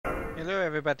Hello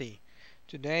everybody.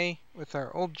 Today, with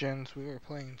our old gens, we were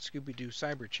playing Scooby-Doo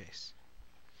Cyber Chase.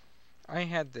 I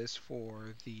had this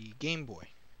for the Game Boy,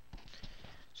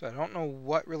 so I don't know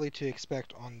what really to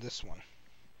expect on this one.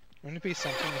 Wouldn't it be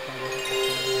something if I wasn't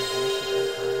recording my voice the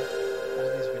whole time? All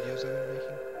these videos I've been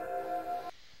making?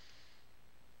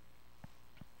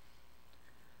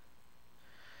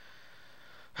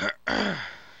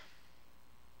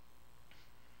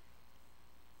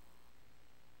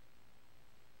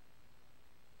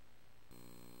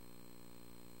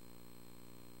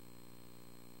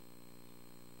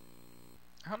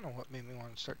 I don't know what made me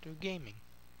want to start doing gaming.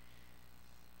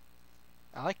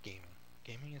 I like gaming.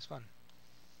 Gaming is fun.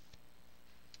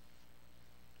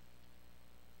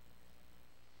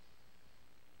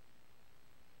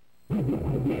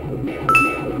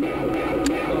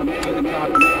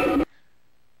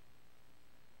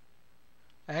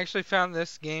 I actually found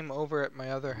this game over at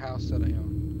my other house that I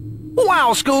own.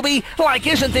 Wow, Scooby! Like,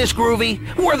 isn't this groovy?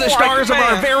 We're the stars of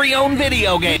our very own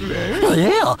video game.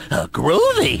 Yeah,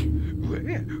 groovy.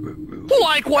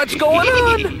 Like, what's going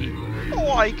on?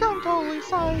 Like, I'm totally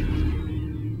psyched.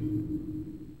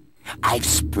 I've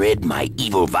spread my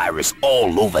evil virus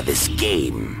all over this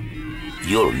game.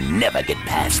 You'll never get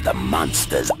past the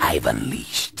monsters I've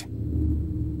unleashed.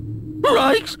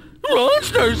 Rikes!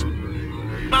 Monsters!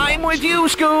 I'm with you,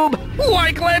 Scoob!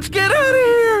 Like, let's get out of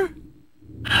here!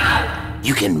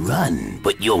 You can run,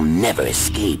 but you'll never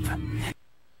escape.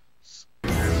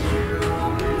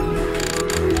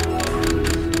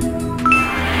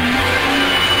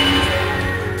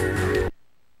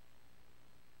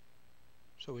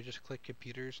 So we just click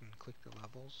computers and click the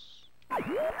levels.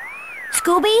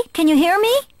 Scooby, can you hear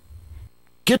me?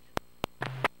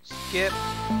 Skip.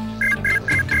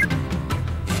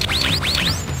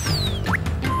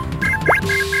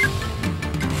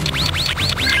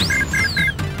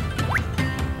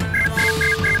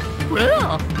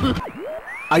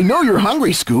 I know you're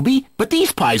hungry, Scooby, but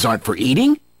these pies aren't for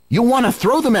eating. You'll want to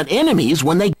throw them at enemies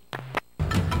when they...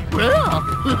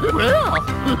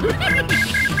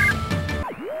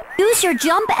 Use your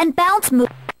jump and bounce move.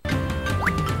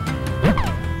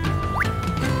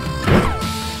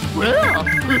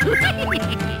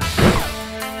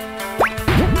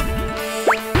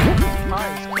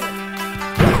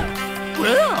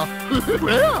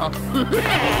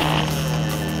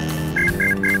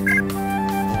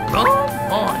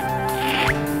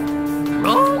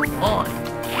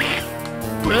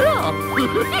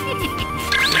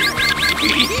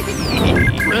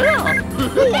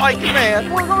 Like,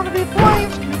 man, we're going to be playing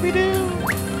Scooby-Doo.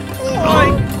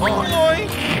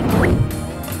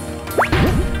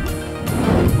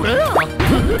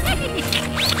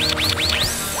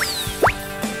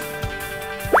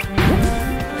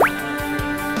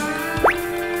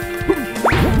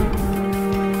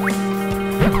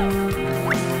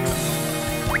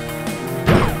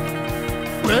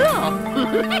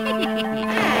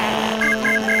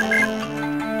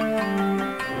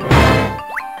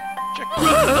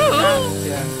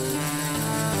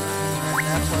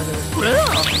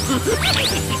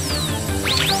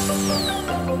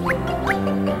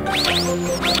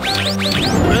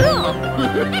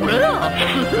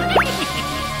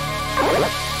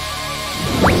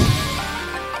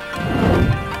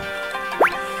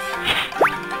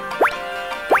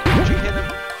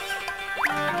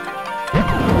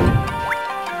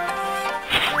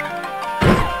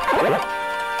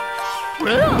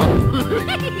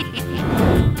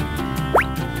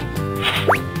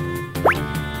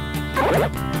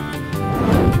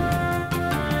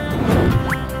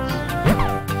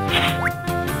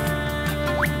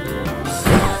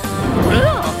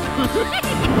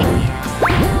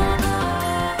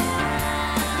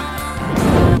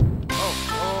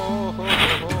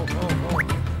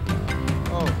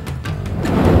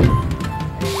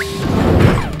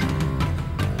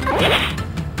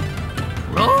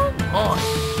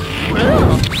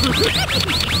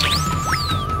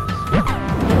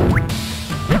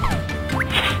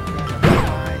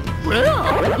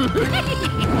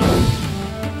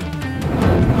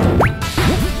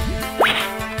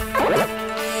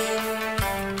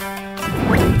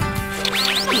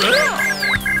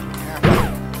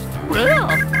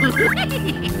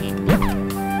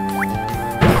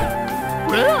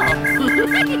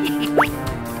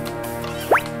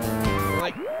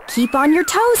 Keep on your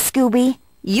toes, Scooby.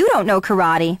 You don't know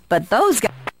karate, but those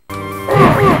guys...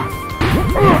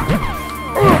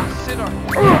 Sit on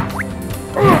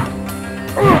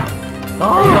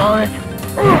All right.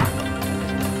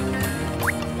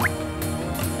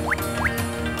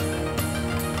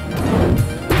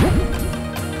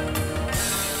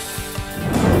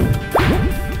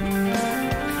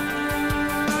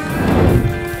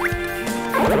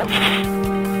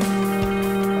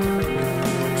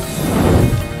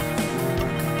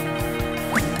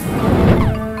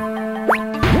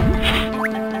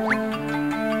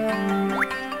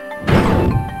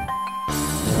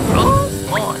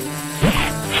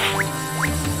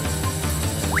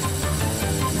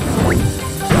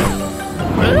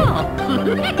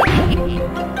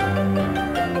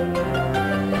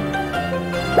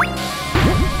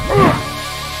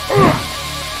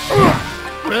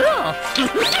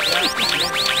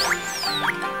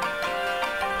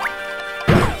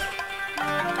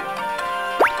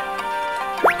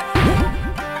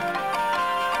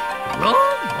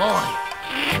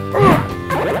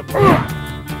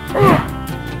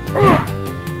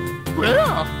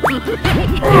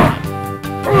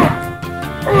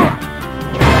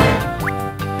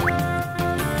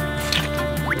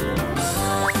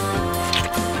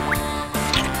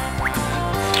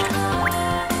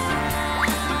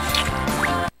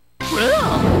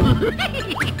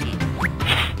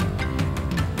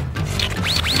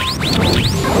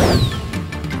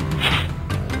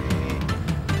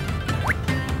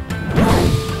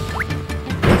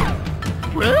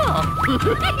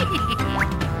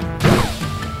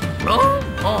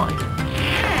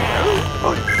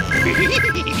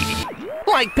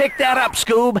 Like, pick that up,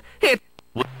 Scoob. It...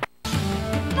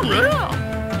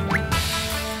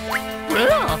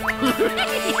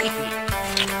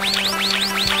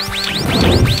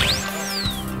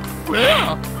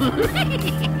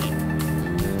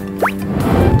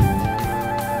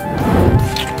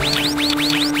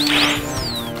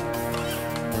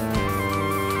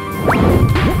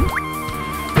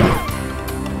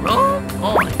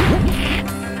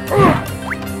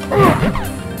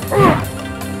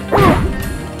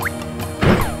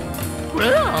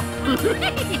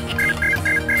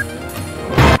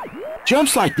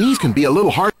 Jumps like these can be a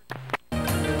little hard.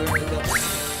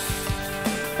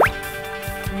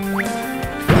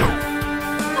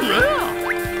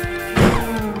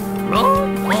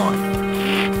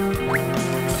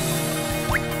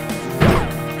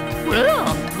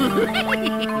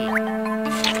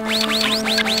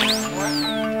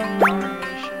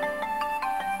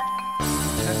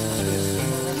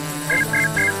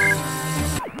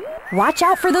 Watch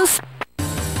out for those...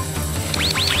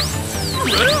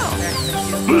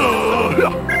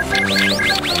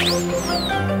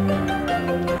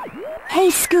 Hey,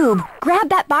 Scoob, grab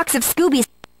that box of Scoobies.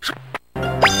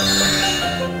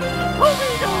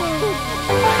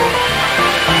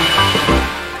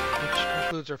 Which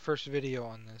concludes our first video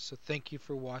on this. So thank you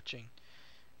for watching.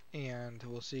 And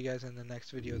we'll see you guys in the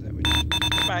next video that we do.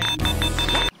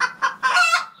 Bye.